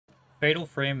Fatal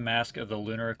Frame Mask of the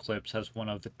Lunar Eclipse has one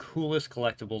of the coolest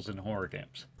collectibles in horror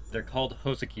games. They're called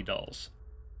Hoseki dolls.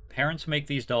 Parents make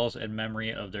these dolls in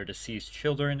memory of their deceased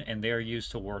children, and they are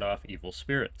used to ward off evil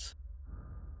spirits.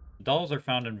 Dolls are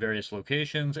found in various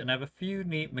locations and have a few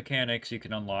neat mechanics you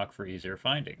can unlock for easier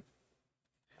finding.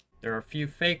 There are a few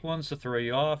fake ones to throw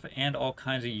you off, and all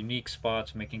kinds of unique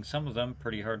spots, making some of them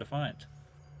pretty hard to find.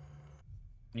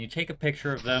 When you take a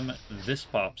picture of them, this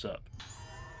pops up.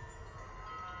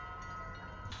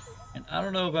 And I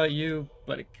don't know about you,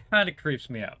 but it kind of creeps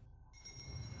me out.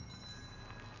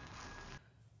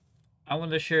 I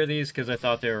wanted to share these because I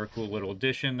thought they were a cool little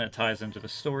addition that ties into the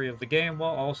story of the game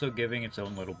while also giving its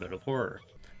own little bit of horror.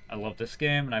 I love this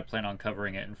game and I plan on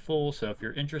covering it in full, so if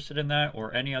you're interested in that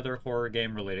or any other horror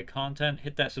game related content,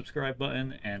 hit that subscribe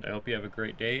button, and I hope you have a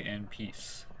great day and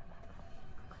peace.